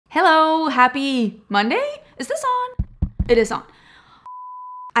Hello, happy Monday? Is this on? It is on.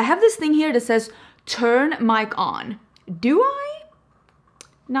 I have this thing here that says turn mic on. Do I?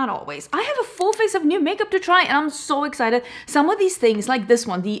 Not always. I have a full face of new makeup to try and I'm so excited. Some of these things, like this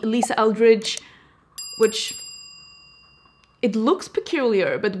one, the Lisa Eldridge, which it looks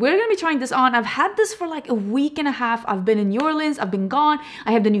peculiar, but we're gonna be trying this on. I've had this for like a week and a half. I've been in New Orleans, I've been gone.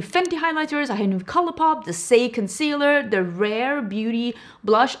 I have the new Fenty highlighters, I have new ColourPop, the Say concealer, the Rare Beauty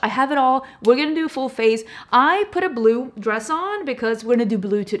blush. I have it all. We're gonna do a full face. I put a blue dress on because we're gonna do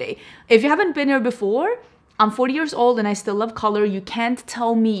blue today. If you haven't been here before, I'm 40 years old and I still love color. You can't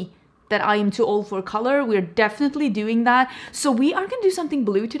tell me that I am too old for color. We're definitely doing that. So we are gonna do something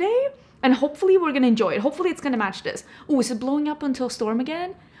blue today. And hopefully we're gonna enjoy it. Hopefully it's gonna match this. Oh, is it blowing up until storm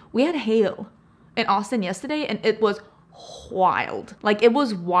again? We had hail in Austin yesterday and it was wild. Like, it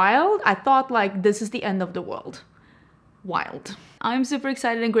was wild. I thought like this is the end of the world. Wild. I'm super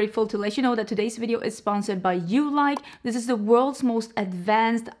excited and grateful to let you know that today's video is sponsored by YouLike. This is the world's most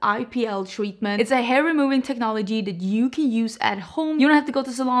advanced IPL treatment. It's a hair removing technology that you can use at home. You don't have to go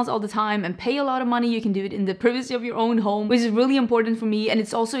to salons all the time and pay a lot of money. You can do it in the privacy of your own home, which is really important for me. And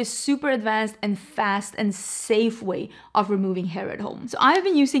it's also a super advanced and fast and safe way of removing hair at home. So I've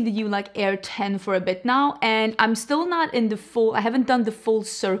been using the YouLike Air 10 for a bit now, and I'm still not in the full, I haven't done the full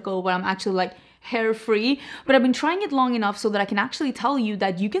circle where I'm actually like hair free, but I've been trying it long enough so that I can actually tell you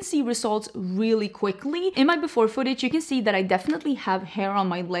that you can see results really quickly. In my before footage, you can see that I definitely have hair on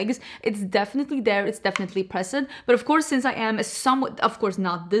my legs. It's definitely there, it's definitely present. But of course, since I am a somewhat, of course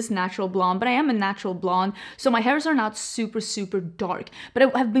not this natural blonde, but I am a natural blonde, so my hairs are not super dark. But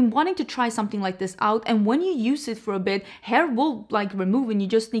I have been wanting to try something like this out, and when you use it for a bit, hair will like remove and you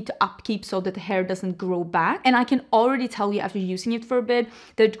just need to upkeep so that the hair doesn't grow back. And I can already tell you after using it for a bit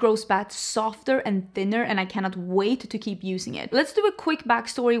that it grows back softer and thinner, and I cannot wait to keep using it. Let's do a quick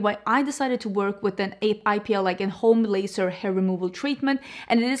backstory why I decided to work with an IPL, like a home laser hair removal treatment,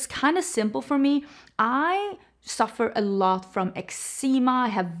 and it is kind of simple for me. I suffer a lot from eczema. I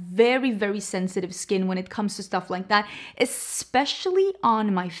have very sensitive skin when it comes to stuff like that, especially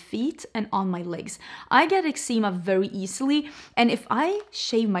on my feet and on my legs. I get eczema very easily, and if I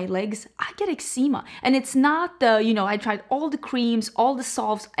shave my legs, I get eczema. And it's not the, you know, I tried all the creams, all the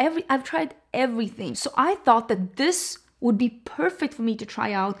salves, I've tried everything. So I thought that this would be perfect for me to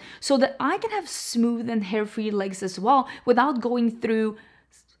try out so that I can have smooth and hair-free legs as well without going through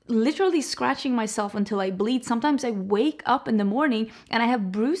literally scratching myself until I bleed. Sometimes I wake up in the morning and I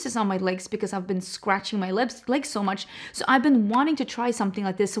have bruises on my legs because I've been scratching my legs so much. So I've been wanting to try something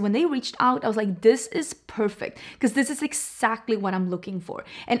like this. So when they reached out, I was like, this is perfect because this is exactly what I'm looking for.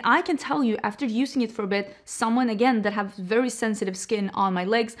 And I can tell you, after using it for a bit, someone again that have very sensitive skin on my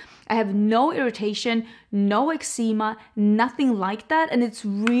legs, I have no irritation, no eczema, nothing like that. And it's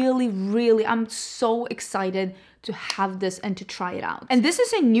really, I'm so excited to have this and to try it out. And this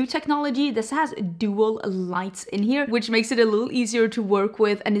is a new technology. This has dual lights in here, which makes it a little easier to work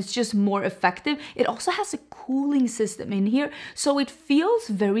with, and it's just more effective. It also has a cooling system in here, so it feels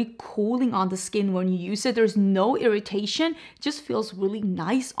very cooling on the skin when you use it. There's no irritation, it just feels really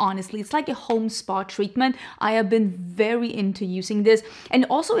nice, honestly. It's like a home spa treatment. I have been very into using this. And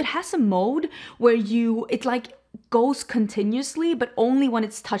also it has a mode where it like goes continuously, but only when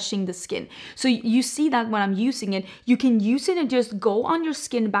it's touching the skin. So you see that when I'm using it, you can use it and just go on your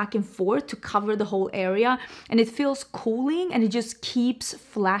skin back and forth to cover the whole area, and it feels cooling and it just keeps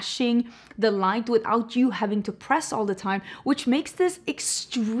flashing the light without you having to press all the time, which makes this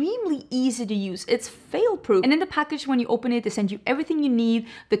extremely easy to use. It's fail proof. And in the package, when you open it, they send you everything you need,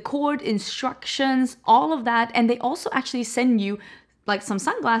 the cord, instructions, all of that. And they also actually send you like some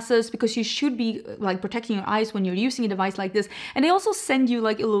sunglasses because you should be like protecting your eyes when you're using a device like this. And they also send you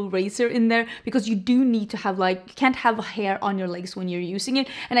like a little razor in there because you do need to have like, you can't have hair on your legs when you're using it.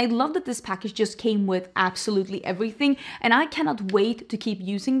 And I love that this package just came with absolutely everything. And I cannot wait to keep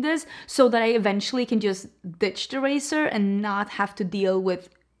using this so that I eventually can just ditch the razor and not have to deal with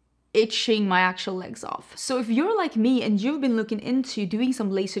itching my actual legs off. So if you're like me and you've been looking into doing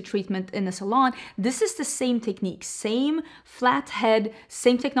some laser treatment in a salon, this is the same technique, same flat head,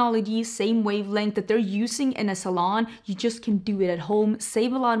 same technology, same wavelength that they're using in a salon. You just can do it at home,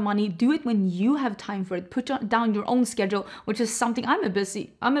 save a lot of money, do it when you have time for it, put down your own schedule, which is something I'm a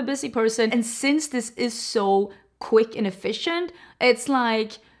busy person. And since this is so quick and efficient, it's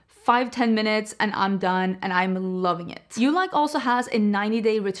like 5-10 minutes and I'm done, and I'm loving it. Like also has a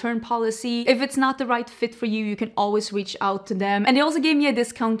 90-day return policy. If it's not the right fit for you, you can always reach out to them. And they also gave me a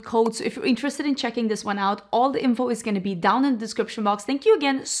discount code, so if you're interested in checking this one out, all the info is going to be down in the description box. Thank you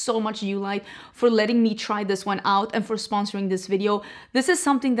again so much, Light, for letting me try this one out and for sponsoring this video. This is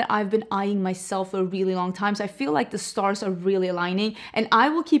something that I've been eyeing myself for a really long time, so I feel like the stars are really aligning, and I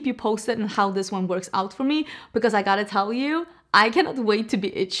will keep you posted on how this one works out for me, because I gotta tell you, I cannot wait to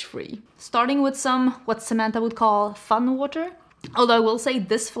be itch-free. Starting with some, what Samantha would call fun water. Although I will say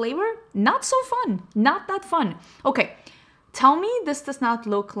this flavor, not so fun. Not that fun. Okay, tell me this does not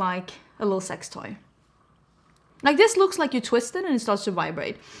look like a little sex toy. Like this looks like you twist it and it starts to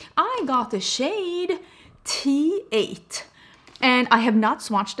vibrate. I got the shade T8. And I have not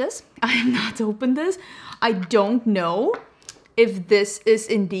swatched this. I have not opened this. I don't know if this is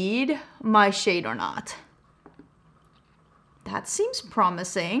indeed my shade or not. That seems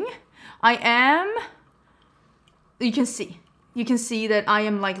promising. You can see that I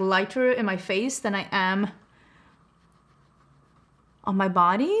am like lighter in my face than I am on my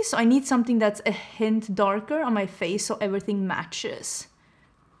body. So I need something that's a hint darker on my face so everything matches.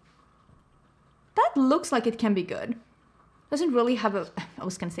 That looks like it can be good. Doesn't really have I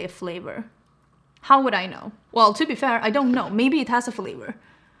was gonna say a flavor. How would I know? Well, to be fair, I don't know. Maybe it has a flavor,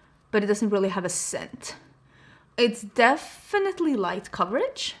 but it doesn't really have a scent. It's definitely light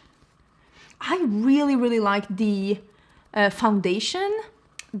coverage. I really, really like the foundation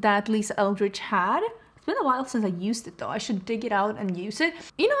that Lisa Eldridge had. It's been a while since I used it though. I should dig it out and use it.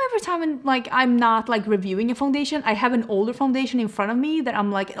 You know, every time I'm not like reviewing a foundation, I have an older foundation in front of me that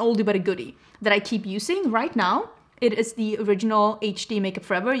I'm like an oldie but a goodie that I keep using. Right now, it is the original HD Makeup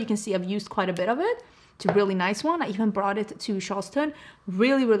Forever. You can see I've used quite a bit of it. It's a really nice one. I even brought it to Charleston.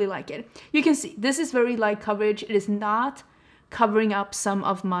 Really, really like it. You can see this is very light coverage. It is not covering up some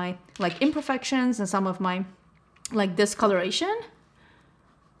of my like imperfections and some of my like discoloration,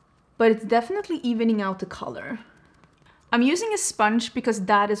 but it's definitely evening out the color. I'm using a sponge because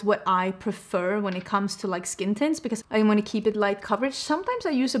that is what I prefer when it comes to like skin tints, because I want to keep it light coverage. Sometimes I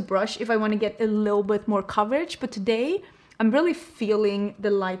use a brush if I want to get a little bit more coverage, but today I'm really feeling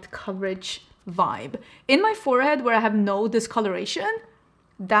the light coverage vibe. In my forehead where I have no discoloration,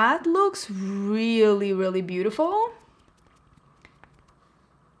 that looks really, really beautiful.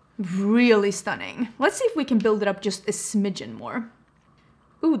 Really stunning. Let's see if we can build it up just a smidgen more.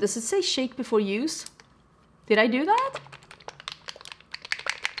 Ooh, does it say shake before use? Did I do that?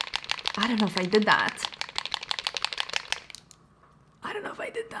 I don't know if I did that. I don't know if I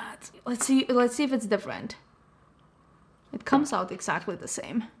did that. Let's see if it's different. It comes out exactly the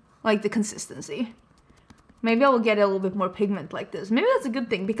same. Like the consistency. Maybe I will get a little bit more pigment like this. Maybe that's a good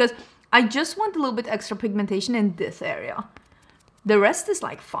thing, because I just want a little bit extra pigmentation in this area. The rest is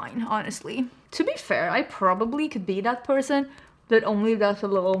like fine, honestly. To be fair, I probably could be that person that only does a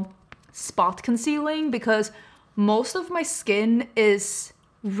little spot concealing, because most of my skin is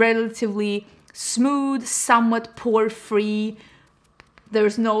relatively smooth, somewhat pore-free.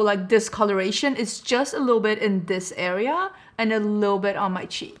 There's no like discoloration. It's just a little bit in this area and a little bit on my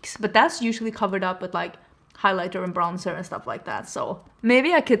cheeks. But that's usually covered up with like highlighter and bronzer and stuff like that. So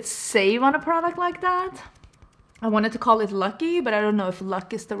maybe I could save on a product like that. I wanted to call it lucky, but I don't know if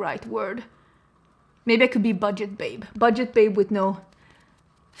luck is the right word. Maybe I could be budget babe. Budget babe with no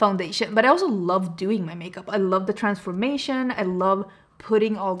foundation. But I also love doing my makeup. I love the transformation. I love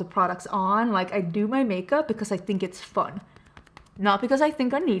putting all the products on. Like, I do my makeup because I think it's fun. Not because I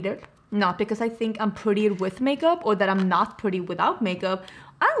think I need it. Not because I think I'm pretty with makeup or that I'm not pretty without makeup.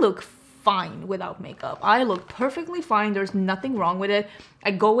 I look fine without makeup. I look perfectly fine. There's nothing wrong with it.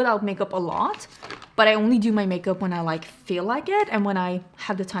 I go without makeup a lot, but I only do my makeup when I like feel like it and when I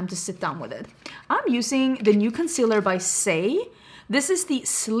have the time to sit down with it. I'm using the new concealer by Say. This is the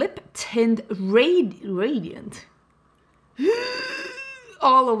Slip Tint Radiant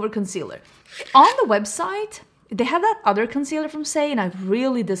all over concealer. On the website, they have that other concealer from Say, and I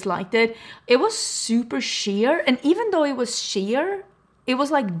really disliked it. It was super sheer, and even though it was sheer, it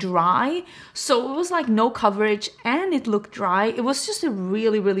was like dry, so it was like no coverage and it looked dry. It was just a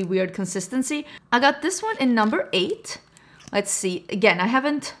really, really weird consistency. I got this one in number 8. Let's see. Again, I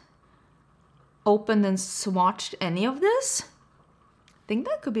haven't opened and swatched any of this. I think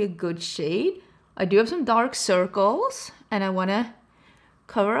that could be a good shade. I do have some dark circles and I want to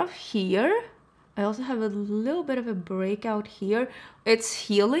cover up here. I also have a little bit of a breakout here. It's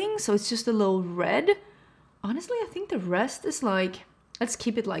healing, so it's just a little red. Honestly, I think the rest is like... Let's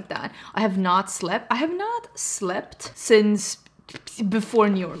keep it like that. I have not slept. I have not slept since before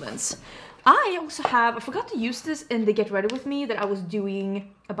New Orleans. I also have, I forgot to use this in the Get Ready With Me that I was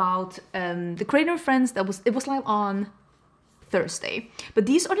doing about the Creator Friends. It was live on Thursday. But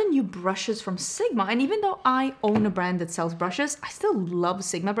these are the new brushes from Sigma, and even though I own a brand that sells brushes, I still love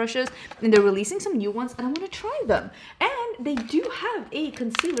Sigma brushes, and they're releasing some new ones and I want to try them. And they do have a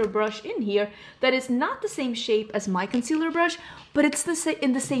concealer brush in here that is not the same shape as my concealer brush, but it's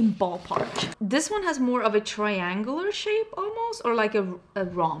in the same ballpark. This one has more of a triangular shape almost, or like a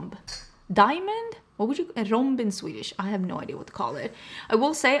rhomb. Diamond? What would you, a rhomb in Swedish? I have no idea what to call it. I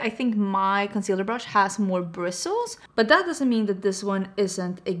will say I think my concealer brush has more bristles, but that doesn't mean that this one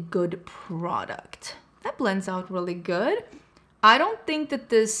isn't a good product. That blends out really good. I don't think that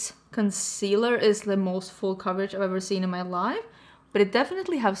this concealer is the most full coverage I've ever seen in my life, but it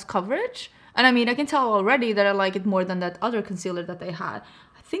definitely has coverage. And I mean, I can tell already that I like it more than that other concealer that they had.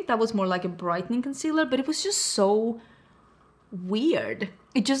 I think that was more like a brightening concealer, but it was just so weird.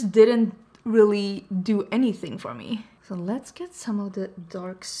 It just didn't really do anything for me. So let's get some of the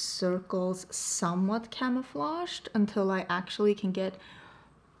dark circles somewhat camouflaged until I actually can get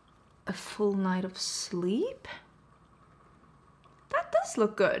a full night of sleep. That does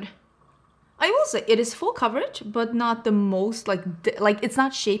look good. I will say it is full coverage, but not the most like it's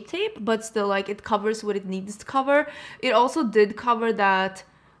not Shape Tape, but still like it covers what it needs to cover. It also did cover that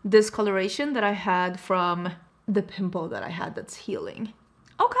discoloration that I had from the pimple that I had that's healing.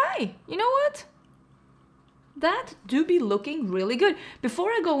 Okay, you know what? That do be looking really good. Before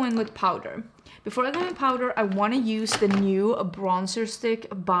I go in with powder, I want to use the new bronzer stick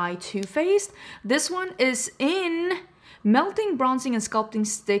by Too Faced. This one is in Melting Bronzing and Sculpting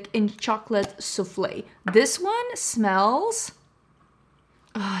Stick in Chocolate Souffle. This one smells...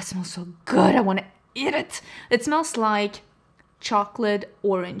 oh, it smells so good. I want to eat it. It smells like chocolate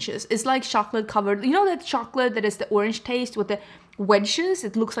oranges. It's like chocolate covered. You know that chocolate that is the orange taste with the wedges?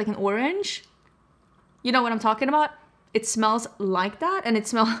 It looks like an orange. You know what I'm talking about? It smells like that, and it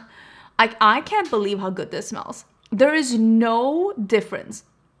smells... I can't believe how good this smells. There is no difference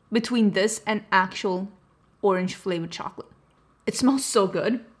between this and actual orange flavored chocolate. It smells so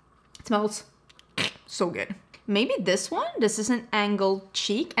good. It smells so good. Maybe this one. This is an angled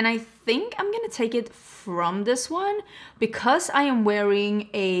cheek, and I think I'm gonna take it from this one because I am wearing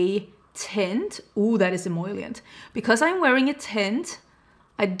a tint. Ooh, that is emollient. Because I'm wearing a tint,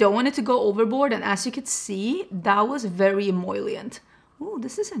 I don't want it to go overboard, and as you can see, that was very emollient. Ooh,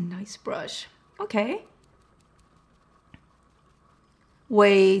 this is a nice brush. Okay.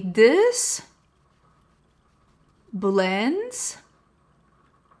 Wait, this blends.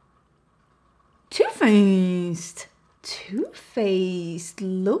 Too Faced. Too Faced.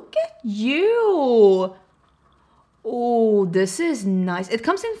 Look at you. Oh, this is nice. It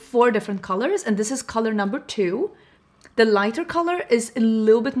comes in 4 different colors, and this is color number 2. The lighter color is a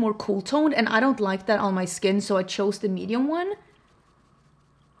little bit more cool toned, and I don't like that on my skin, so I chose the medium one.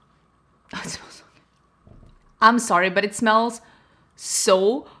 Oh, it smells so good. I'm sorry, but it smells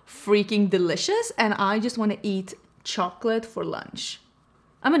so freaking delicious, and I just want to eat chocolate for lunch.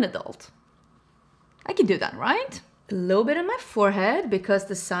 I'm an adult. I can do that, right? A little bit on my forehead because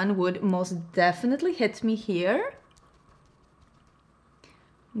the sun would most definitely hit me here.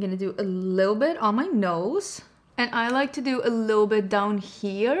 I'm gonna do a little bit on my nose, and I like to do a little bit down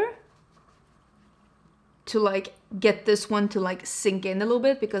here to like get this one to like sink in a little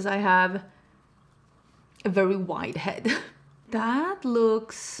bit because I have a very wide head. That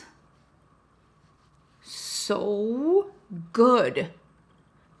looks so good.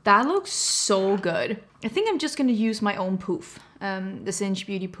 That looks so good. I think I'm just gonna use my own poof, the Cinch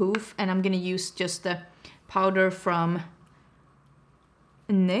Beauty poof, and I'm gonna use just the powder from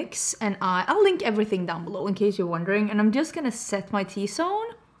NYX, and I'll link everything down below in case you're wondering. And I'm just gonna set my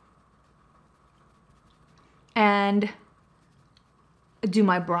T-zone and do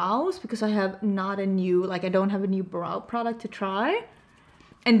my brows because I have not a new, like I don't have a new brow product to try.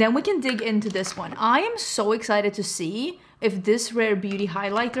 And then we can dig into this one. I am so excited to see if this Rare Beauty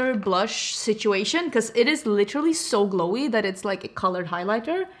highlighter blush situation, because it is literally so glowy that it's like a colored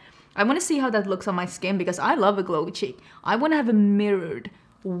highlighter. I want to see how that looks on my skin because I love a glowy cheek. I want to have a mirrored,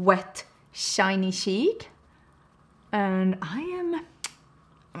 wet, shiny cheek. And I'm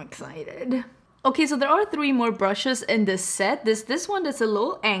excited. Okay, so there are 3 more brushes in this set. This one is a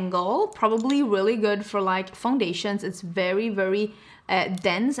little angle, probably really good for like foundations. It's very, very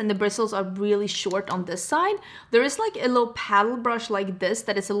dense, and the bristles are really short on this side. There is like a little paddle brush like this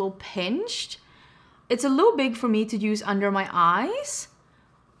that is a little pinched. It's a little big for me to use under my eyes,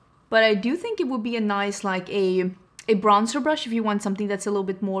 but I do think it would be a nice like a a bronzer brush if you want something that's a little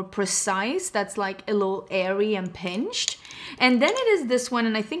bit more precise, that's like a little airy and pinched. And then it is this one,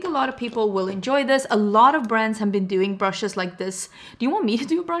 and I think a lot of people will enjoy this. A lot of brands have been doing brushes like this. Do you want me to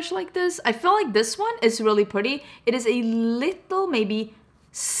do a brush like this? I feel like this one is really pretty. It is a little maybe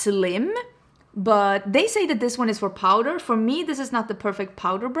slim, but they say that this one is for powder. For me, this is not the perfect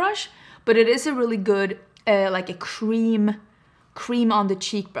powder brush, but it is a really good like a cream on the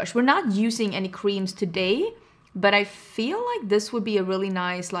cheek brush. We're not using any creams today, but I feel like this would be a really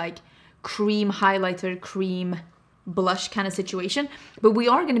nice like cream highlighter, cream blush kind of situation. But we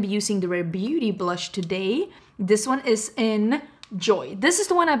are going to be using the Rare Beauty blush today. This one is in Joy. This is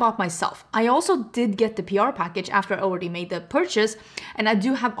the one I bought myself. I also did get the PR package after I already made the purchase, and I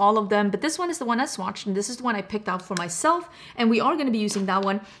do have all of them, but this one is the one I swatched, and this is the one I picked out for myself, and we are going to be using that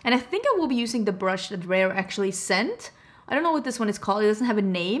one. And I think I will be using the brush that Rare actually sent. I don't know what this one is called. It doesn't have a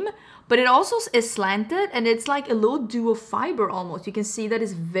name, but it also is slanted, and it's like a little duo fiber almost. You can see that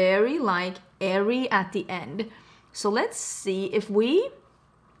it's very like airy at the end. So let's see if we,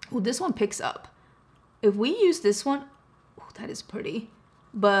 oh, this one picks up. If we use this one, oh, that is pretty,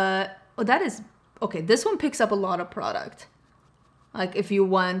 but oh, that is, okay, this one picks up a lot of product. Like if you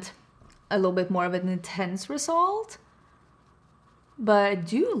want a little bit more of an intense result, but I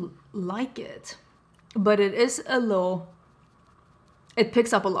do like it, but it is a low. It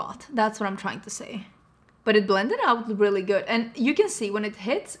picks up a lot. That's what I'm trying to say. But it blended out really good. And you can see when it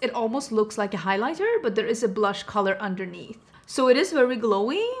hits, it almost looks like a highlighter, but there is a blush color underneath. So it is very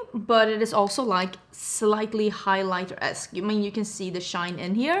glowy, but it is also like slightly highlighter-esque. I mean, you can see the shine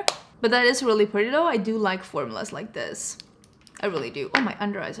in here, but that is really pretty though. I do like formulas like this. I really do. Oh, my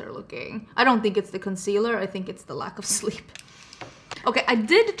under eyes are looking. I don't think it's the concealer. I think it's the lack of sleep. Okay, I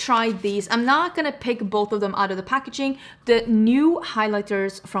did try these. I'm not gonna pick both of them out of the packaging. The new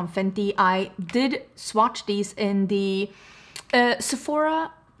highlighters from Fenty, I did swatch these in the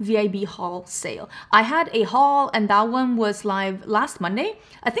Sephora VIB haul sale. I had a haul, and that one was live last Monday.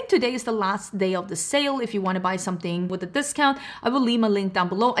 I think today is the last day of the sale. If you want to buy something with a discount, I will leave my link down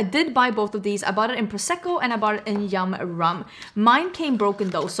below. I did buy both of these. I bought it in Prosecco and I bought it in Yum Rum. Mine came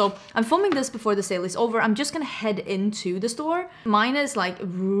broken though, so I'm filming this before the sale is over. I'm just gonna head into the store. Mine is like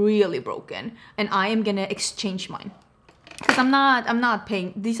really broken, and I am gonna exchange mine. Because I'm not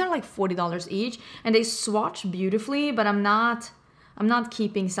paying. These are like $40 each, and they swatch beautifully, but I'm not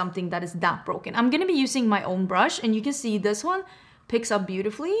keeping something that is that broken. I'm gonna be using my own brush, and you can see this one picks up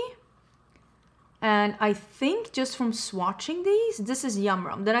beautifully. And I think just from swatching these, this is Yum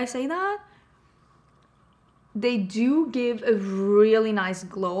Rum. Did I say that? They do give a really nice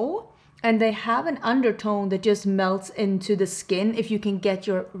glow, and they have an undertone that just melts into the skin if you can get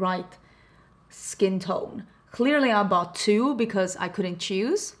your right skin tone. Clearly I bought two because I couldn't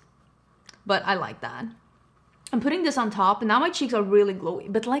choose, but I like that. I'm putting this on top, and now my cheeks are really glowy.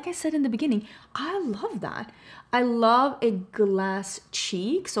 But like I said in the beginning, I love that. I love a glass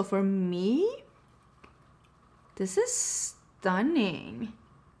cheek. So for me, this is stunning.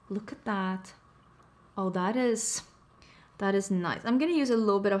 Look at that. Oh, that is nice. I'm gonna use a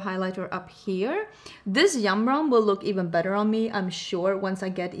little bit of highlighter up here. This Yum Rum will look even better on me, I'm sure, once I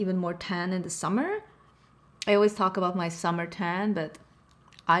get even more tan in the summer. I always talk about my summer tan, but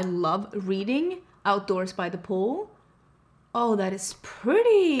I love reading outdoors by the pool. Oh, that is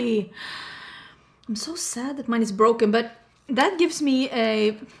pretty. I'm so sad that mine is broken, but that gives me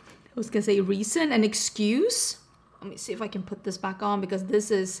a, I was gonna say reason, an excuse. Let me see if I can put this back on, because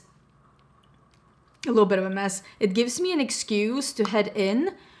this is a little bit of a mess. It gives me an excuse to head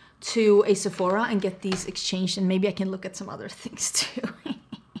in to a Sephora and get these exchanged, and maybe I can look at some other things too.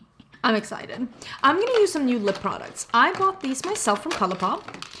 I'm excited. I'm gonna use some new lip products. I bought these myself from ColourPop.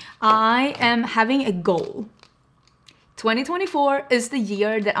 I am having a goal. 2024 is the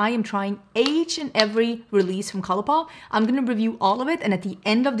year that I am trying each and every release from ColourPop. I'm gonna review all of it, and at the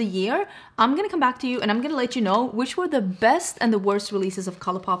end of the year, I'm gonna come back to you and I'm gonna let you know which were the best and the worst releases of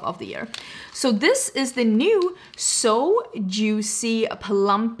ColourPop of the year. So this is the new So Juicy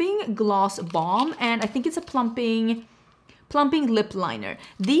Plumping Gloss Balm, and I think it's a plumping lip liner.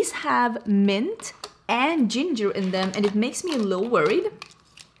 These have mint and ginger in them, and it makes me a little worried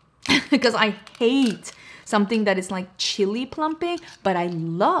because I hate something that is like chilly plumping, but I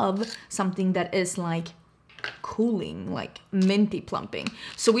love something that is like cooling, like minty plumping.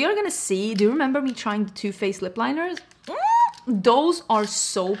 So we are gonna see. Do you remember me trying the Too Faced lip liners? Those are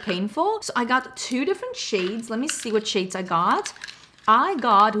so painful. So I got two different shades. Let me see what shades I got.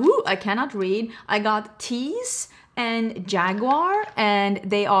 Ooh, I cannot read. I got Tease and Jaguar, and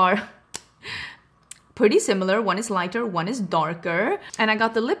they are pretty similar. One is lighter, one is darker. And I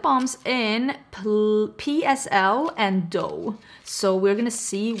got the lip balms in PSL and Doe. So we're gonna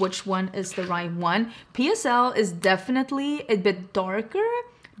see which one is the right one. PSL is definitely a bit darker.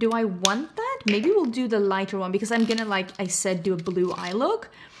 Do I want that? Maybe we'll do the lighter one because I'm gonna, like I said, do a blue eye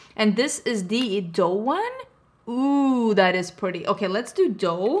look. And this is the Doe one. Ooh, that is pretty. Okay, let's do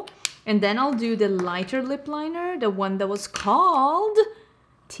Doe. And then I'll do the lighter lip liner, the one that was called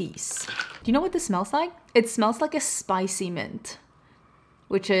Tease. Do you know what this smells like? It smells like a spicy mint,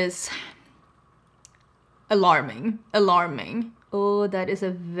 which is alarming, alarming. Oh, that is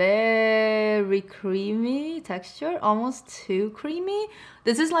a very creamy texture, almost too creamy.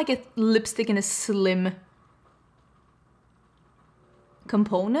 This is like a lipstick in a slim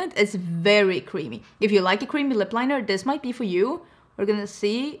component. It's very creamy. If you like a creamy lip liner, this might be for you. We're gonna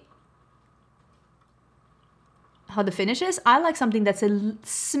see how the finish is. I like something that's a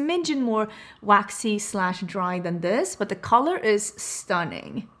smidgen more waxy / dry than this, but the color is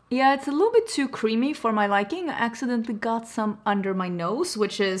stunning. Yeah, it's a little bit too creamy for my liking. I accidentally got some under my nose,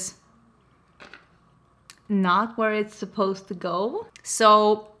 which is not where it's supposed to go.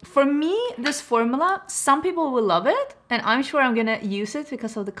 So for me, this formula, some people will love it, and I'm sure I'm gonna use it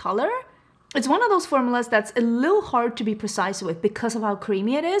because of the color. It's one of those formulas that's a little hard to be precise with because of how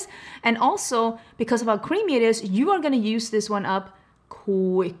creamy it is. And also, because of how creamy it is, you are gonna use this one up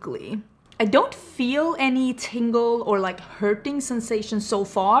quickly. I don't feel any tingle or like hurting sensation so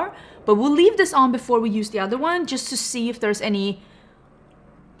far, but we'll leave this on before we use the other one just to see if there's any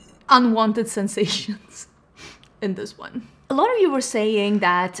unwanted sensations in this one. A lot of you were saying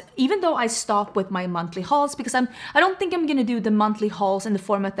that even though I stopped with my monthly hauls, because I don't think I'm gonna do the monthly hauls in the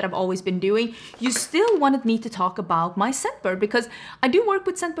format that I've always been doing, you still wanted me to talk about my Scentbird, because I do work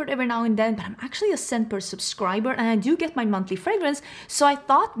with Scentbird every now and then, but I'm actually a Scentbird subscriber and I do get my monthly fragrance. So I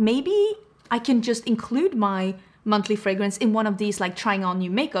thought maybe I can just include my monthly fragrance in one of these, like trying on new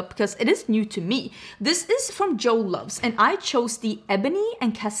makeup, because it is new to me. This is from Joe Loves, and I chose the Ebony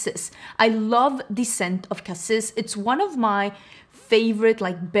and Cassis. I love the scent of Cassis. It's one of my favorite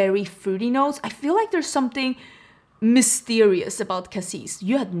like berry fruity notes. I feel like there's something mysterious about Cassis.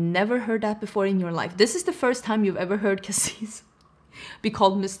 You had never heard that before in your life. This is the first time you've ever heard Cassis be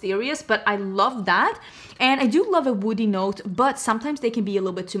called mysterious, but I love that. And I do love a woody note, but sometimes they can be a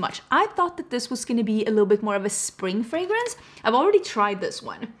little bit too much. I thought that this was going to be a little bit more of a spring fragrance. I've already tried this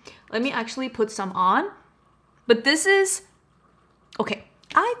one. Let me actually put some on. But this is... okay,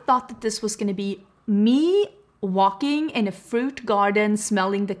 I thought that this was going to be me walking in a fruit garden,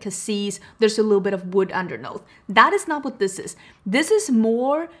 smelling the cassis. There's a little bit of wood undernote. That is not what this is. This is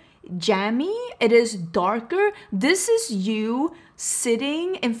more jammy. It is darker. This is you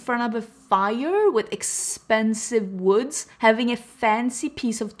sitting in front of a fire with expensive woods, having a fancy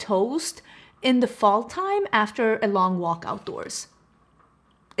piece of toast in the fall time after a long walk outdoors.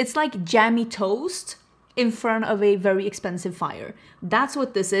 It's like jammy toast in front of a very expensive fire. That's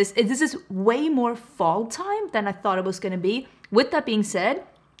what this is. This is way more fall time than I thought it was going to be. With that being said,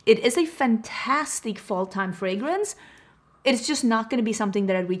 it is a fantastic fall time fragrance. It's just not going to be something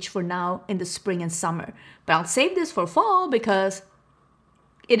that I reach for now in the spring and summer. But I'll save this for fall because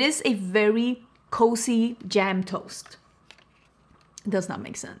it is a very cozy jam toast. It does not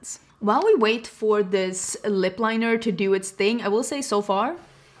make sense. While we wait for this lip liner to do its thing, I will say so far,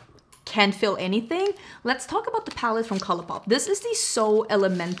 can't feel anything. Let's talk about the palette from ColourPop. This is the So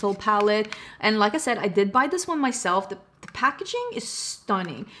Elemental palette. And like I said, I did buy this one myself. The packaging is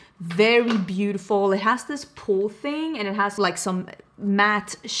stunning. Very beautiful. It has this pull thing and it has like some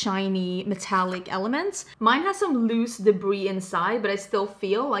matte, shiny, metallic elements. Mine has some loose debris inside, but I still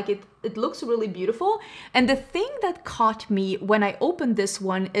feel like it looks really beautiful. And the thing that caught me when I opened this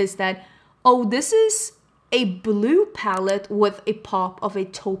one is that, oh, this is a blue palette with a pop of a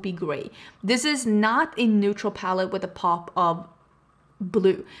taupey gray. This is not a neutral palette with a pop of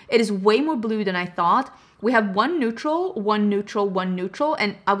blue. It is way more blue than I thought. We have one neutral, one neutral, one neutral,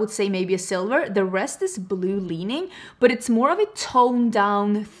 and I would say maybe a silver. The rest is blue leaning, but it's more of a toned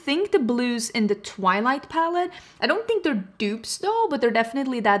down. Think the blues in the Twilight palette. I don't think they're dupes though, but they're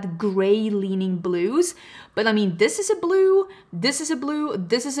definitely that gray leaning blues. But I mean, this is a blue, this is a blue,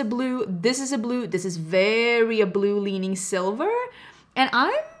 this is a blue, this is a blue, this is very a blue leaning silver. And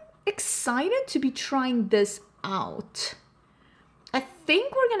I'm excited to be trying this out. I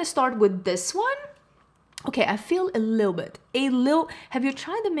think we're gonna start with this one. Okay, I feel a little, have you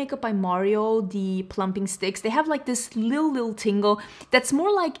tried the Makeup by Mario, the plumping sticks? They have like this little tingle that's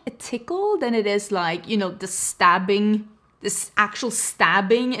more like a tickle than it is like, you know, the stabbing, this actual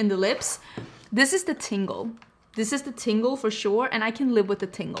stabbing in the lips. This is the tingle. This is the tingle for sure, and I can live with the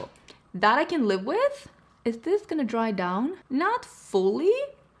tingle. That I can live with. Is this gonna dry down? Not fully,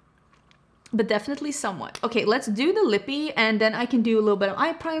 but definitely somewhat. Okay, let's do the lippy, and then I can do a little bit of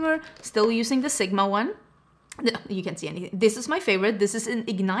eye primer, still using the Sigma one. You can't see anything. This is my favorite. This is an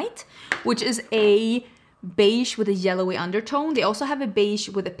Ignite, which is a beige with a yellowy undertone. They also have a beige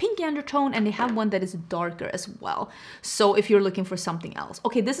with a pinky undertone, and they have one that is darker as well. So if you're looking for something else.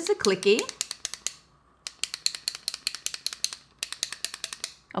 Okay, this is a clicky.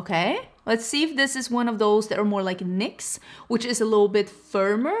 Okay, let's see if this is one of those that are more like NYX, which is a little bit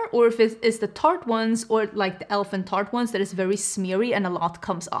firmer, or if it is the Tarte ones, or like the Elf and Tarte ones that is very smeary and a lot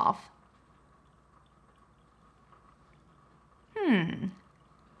comes off.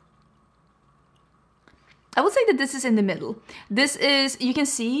 I would say that this is in the middle. This is, you can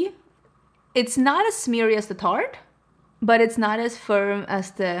see, it's not as smeary as the Tarte, but it's not as firm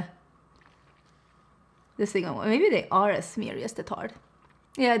as this thing. Maybe they are as smeary as the Tarte.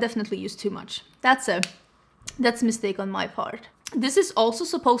 Yeah, I definitely used too much. That's a mistake on my part. This is also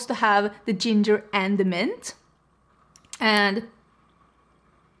supposed to have the ginger and the mint. And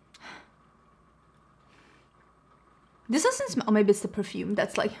this doesn't smell, oh, maybe it's the perfume.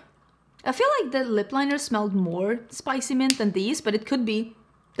 That's like, I feel like the lip liner smelled more spicy mint than these, but it could be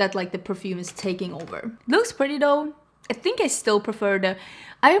that like the perfume is taking over. Looks pretty though. I think I still prefer the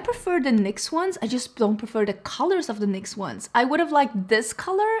NYX ones. I just don't prefer the colors of the NYX ones. I would have liked this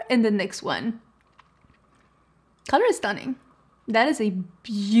color in the NYX one. Color is stunning. That is a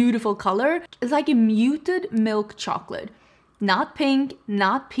beautiful color. It's like a muted milk chocolate. Not pink,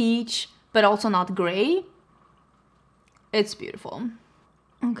 not peach, but also not gray. It's beautiful.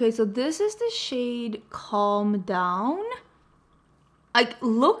 Okay, so this is the shade Calm Down. Like,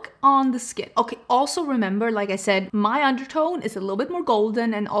 look on the skin. Okay, also remember, like I said, my undertone is a little bit more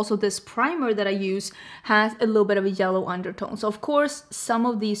golden, and also this primer that I use has a little bit of a yellow undertone. So of course, some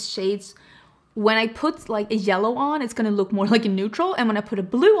of these shades, when I put like a yellow on, it's gonna look more like a neutral, and when I put a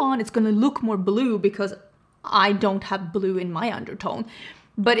blue on, it's gonna look more blue because I don't have blue in my undertone.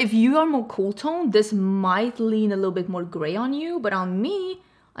 But if you are more cool tone, this might lean a little bit more gray on you, but on me,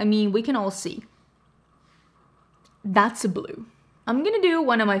 I mean, we can all see. That's a blue. I'm gonna do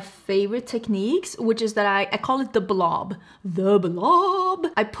one of my favorite techniques, which is that I call it the blob. The blob.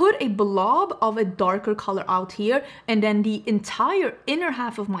 I put a blob of a darker color out here, and then the entire inner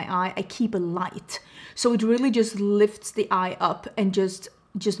half of my eye, I keep it light. So it really just lifts the eye up and just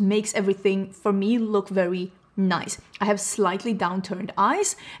makes everything, for me, look very nice. I have slightly downturned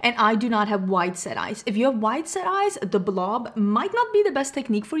eyes, and I do not have wide set eyes. If you have wide set eyes, the blob might not be the best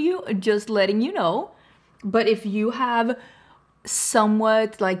technique for you, just letting you know. But if you have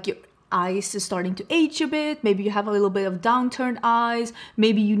somewhat like your eyes is starting to age a bit, maybe you have a little bit of downturned eyes,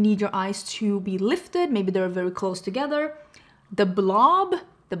 maybe you need your eyes to be lifted, maybe they're very close together, the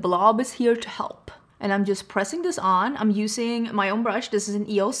blob is here to help. And I'm just pressing this on. I'm using my own brush. This is an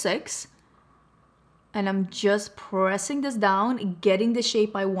EO6. And I'm just pressing this down, getting the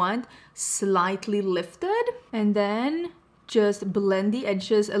shape I want, slightly lifted, and then just blend the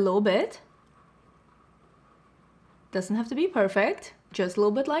edges a little bit. Doesn't have to be perfect, just a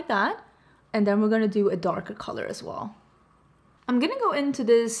little bit like that. And then we're gonna do a darker color as well. I'm gonna go into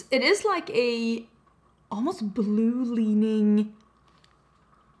this, it is like a almost blue leaning,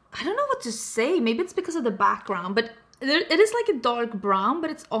 I don't know what to say, maybe it's because of the background, but it is like a dark brown, but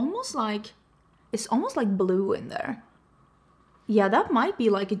it's almost like blue in there. Yeah, that might be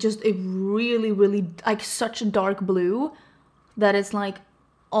like just a really, really, like such a dark blue that it's like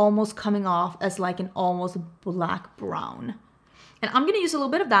almost coming off as like an almost black brown. And I'm gonna use a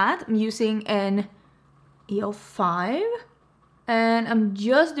little bit of that. I'm using an EO5, and I'm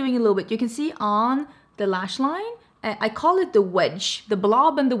just doing a little bit. You can see on the lash line, I call it the wedge, the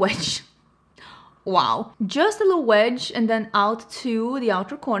blob and the wedge. Wow, just a little wedge, and then out to the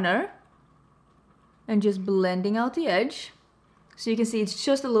outer corner, and just blending out the edge. So you can see it's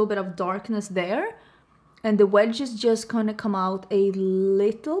just a little bit of darkness there. And the wedge is just gonna come out a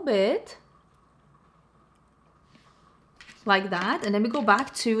little bit. Like that. And then we go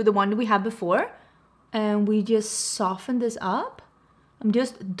back to the one we had before. And we just soften this up. I'm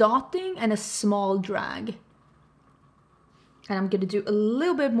just dotting and a small drag. And I'm gonna do a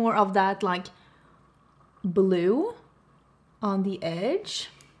little bit more of that like blue on the edge.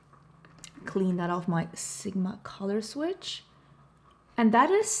 Clean that off my Sigma color switch. And that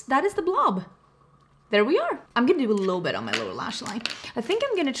is the blob. There we are. I'm gonna do a little bit on my lower lash line. I think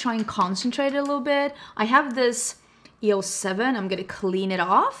I'm gonna try and concentrate a little bit. I have this EO7, I'm gonna clean it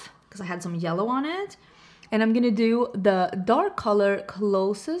off because I had some yellow on it. And I'm gonna do the dark color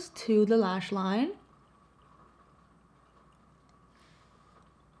closest to the lash line.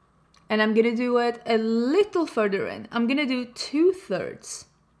 And I'm gonna do it a little further in. I'm gonna do 2/3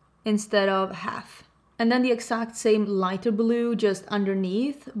 instead of half. And then the exact same lighter blue just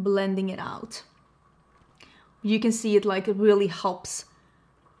underneath, blending it out. You can see it like it really helps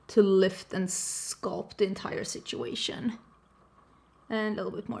to lift and sculpt the entire situation. And a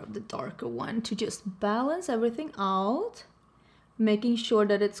little bit more of the darker one to just balance everything out, making sure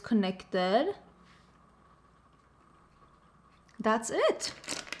that it's connected. That's it.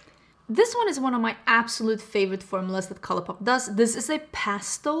 This one is one of my absolute favorite formulas that ColourPop does. This is a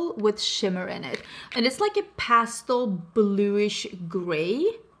pastel with shimmer in it. And it's like a pastel bluish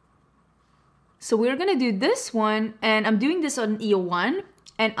gray. So we're gonna do this one, and I'm doing this on EO1,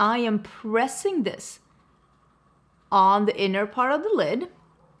 and I am pressing this on the inner part of the lid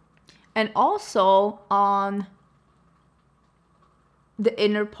and also on the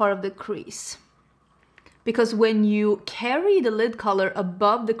inner part of the crease. Because when you carry the lid color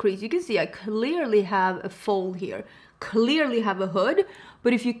above the crease, you can see I clearly have a fold here, clearly have a hood,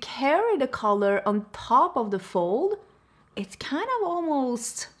 but if you carry the color on top of the fold, it kind of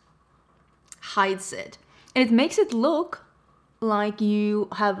almost hides it. And it makes it look like you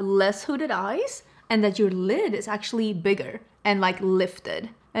have less hooded eyes and that your lid is actually bigger and like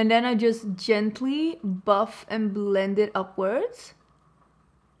lifted. And then I just gently buff and blend it upwards.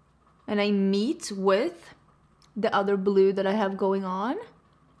 And I meet with the other blue that I have going on.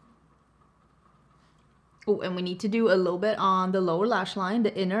 Oh, and we need to do a little bit on the lower lash line,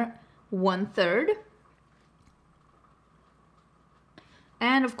 the inner 1/3.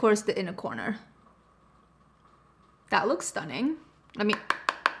 And of course the inner corner. That looks stunning. Let me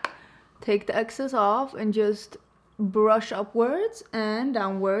take the excess off and just brush upwards and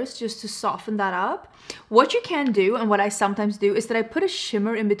downwards just to soften that up. What you can do, and what I sometimes do, is that I put a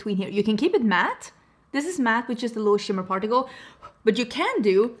shimmer in between here. You can keep it matte. This is matte with just a little shimmer particle, but you can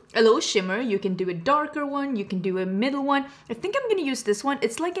do a little shimmer. You can do a darker one, you can do a middle one. I think I'm gonna use this one.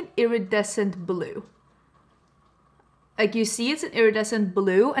 It's like an iridescent blue. Like you see, it's an iridescent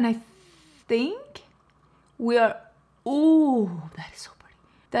blue, and I think we are, ooh, that is so pretty.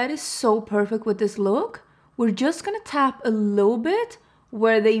 That is so perfect with this look. We're just gonna tap a little bit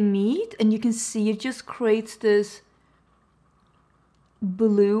where they meet, and you can see it just creates this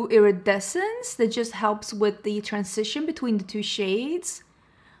blue iridescence that just helps with the transition between the two shades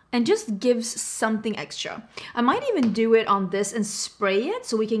and just gives something extra. I might even do it on this and spray it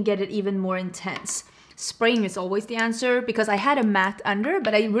so we can get it even more intense. Spraying is always the answer because I had a matte under,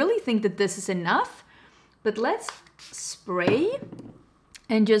 but I really think that this is enough. But let's spray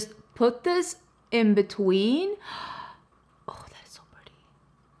and just put this in between. Oh, that is so pretty.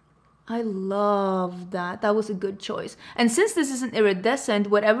 I love that. That was a good choice. And since this is an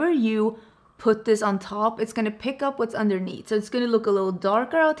iridescent, whatever you put this on top, it's gonna pick up what's underneath. So it's gonna look a little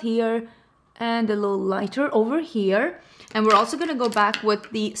darker out here and a little lighter over here. And we're also gonna go back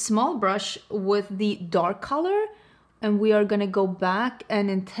with the small brush with the dark color, and we are gonna go back and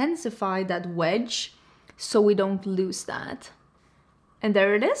intensify that wedge so we don't lose that. And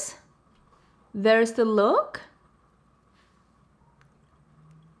there it is. There's the look.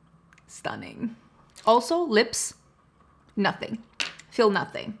 Stunning. Also, lips, nothing. Feel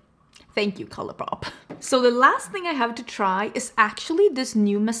nothing. Thank you, ColourPop. So the last thing I have to try is actually this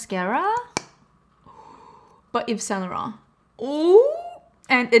new mascara by Yves Saint Laurent. Oh,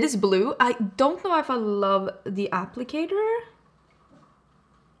 and it is blue. I don't know if I love the applicator.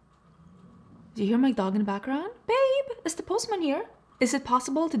 Do you hear my dog in the background? Babe, is the postman here? Is it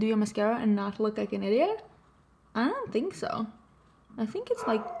possible to do your mascara and not look like an idiot? I don't think so. I think it's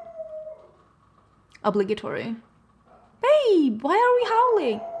like obligatory. Babe, why are we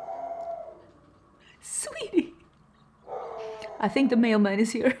howling? Sweetie. I think the mailman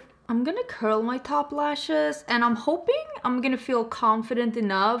is here. I'm gonna curl my top lashes, and I'm hoping I'm gonna feel confident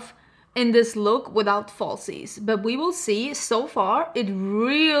enough in this look without falsies. But we will see. So far, it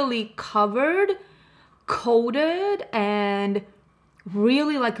really covered, coated, and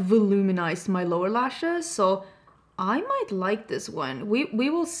really like voluminized my lower lashes. So I might like this one. We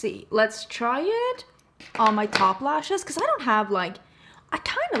will see. Let's try it on my top lashes, because I don't have like, I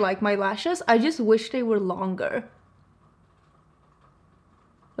kind of like my lashes. I just wish they were longer.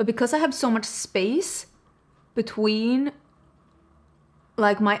 But because I have so much space between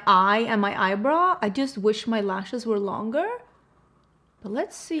like my eye and my eyebrow, I just wish my lashes were longer. But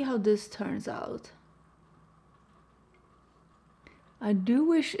let's see how this turns out. I do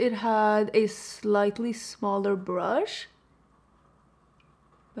wish it had a slightly smaller brush,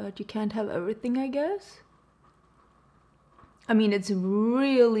 but you can't have everything, I guess. I mean, it's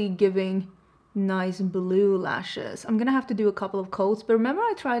really giving nice blue lashes. I'm gonna have to do a couple of coats, but remember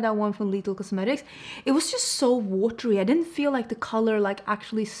I tried that one from Lethal Cosmetics? It was just so watery. I didn't feel like the color like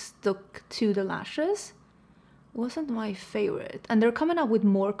actually stuck to the lashes. It wasn't my favorite. And they're coming up with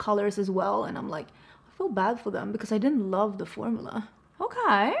more colors as well, and I'm like, I feel bad for them because I didn't love the formula.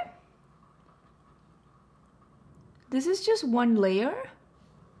 Okay. This is just one layer.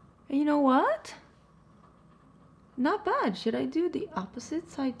 And you know what? Not bad. Should I do the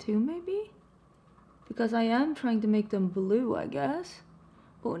opposite side too, maybe? Because I am trying to make them blue, I guess.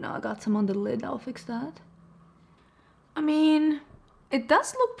 Oh, no, I got some on the lid. I'll fix that. I mean, it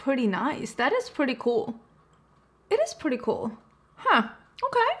does look pretty nice. That is pretty cool. It is pretty cool. Huh.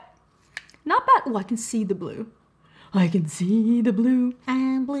 Okay. Not bad. Oh, I can see the blue. I can see the blue.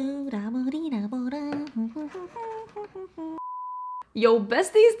 I'm blue. Yo,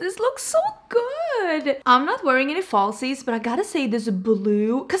 besties, this looks so good. I'm not wearing any falsies, but I gotta say this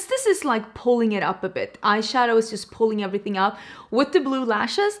blue, because this is like pulling it up a bit. Eyeshadow is just pulling everything up. With the blue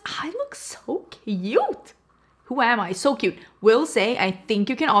lashes, I look so cute. Who am I? So cute. Will say, I think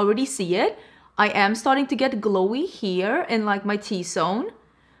you can already see it. I am starting to get glowy here in like my T-zone.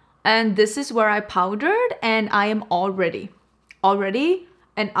 And this is where I powdered, and I am already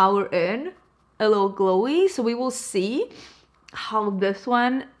an hour in, a little glowy. So we will see how this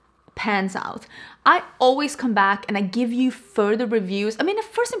one pans out. I always come back and I give you further reviews. I mean, the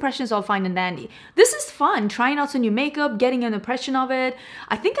first impression is all fine and dandy. This is fun, trying out some new makeup, getting an impression of it.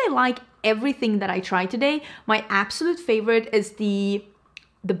 I think I like everything that I tried today. My absolute favorite is the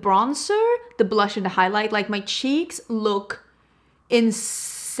bronzer, the blush, and the highlight. Like, my cheeks look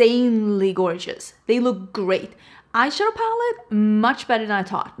insanely gorgeous. They look great. Eyeshadow palette, much better than I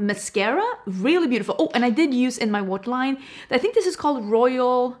thought. Mascara, really beautiful. Oh, and I did use in my waterline, I think this is called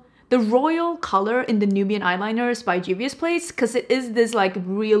the Royal color in the Nubian eyeliners by Juvia's Place, because it is this like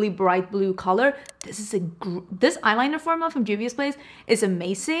really bright blue color. This eyeliner formula from Juvia's Place is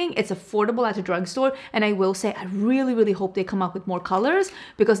amazing. It's affordable at a drugstore, and I will say I really hope they come up with more colors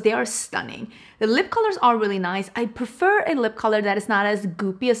because they are stunning. The lip colors are really nice. I prefer a lip color that is not as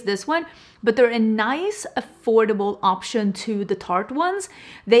goopy as this one, but they're a nice affordable option to the Tarte ones.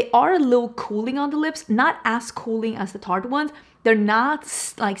 They are a little cooling on the lips, not as cooling as the Tarte ones. They're not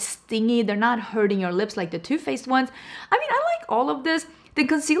like stingy, they're not hurting your lips like the Too Faced ones. I mean, I like all of this. The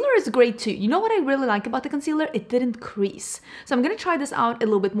concealer is great too. You know what I really like about the concealer? It didn't crease. So I'm gonna try this out a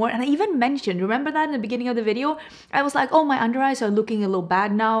little bit more. And I even mentioned, remember that in the beginning of the video? I was like, oh, my under eyes are looking a little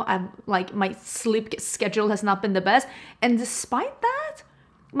bad now. I'm like, my sleep schedule has not been the best. And despite that,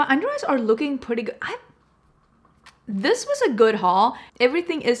 my under eyes are looking pretty good. This was a good haul.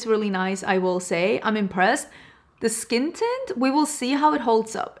 Everything is really nice, I will say. I'm impressed. The skin tint, we will see how it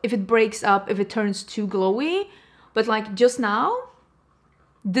holds up. If it breaks up, if it turns too glowy. But like just now,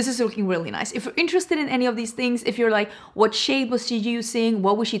 this is looking really nice. If you're interested in any of these things, if you're like, what shade was she using?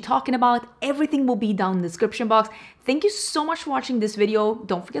 What was she talking about? Everything will be down in the description box. Thank you so much for watching this video.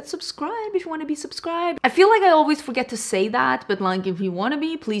 Don't forget to subscribe if you want to be subscribed. I feel like I always forget to say that, but like if you want to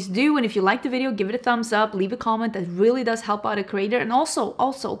be, please do. And if you like the video, give it a thumbs up, leave a comment. That really does help out a creator. And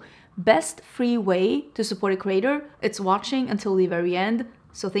also, best free way to support a creator, it's watching until the very end.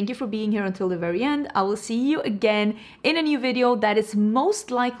 So thank you for being here until the very end. I will see you again in a new video that is most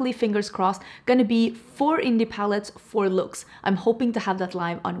likely, fingers crossed, gonna be 4 indie palettes, 4 looks. I'm hoping to have that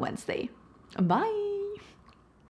live on Wednesday. Bye!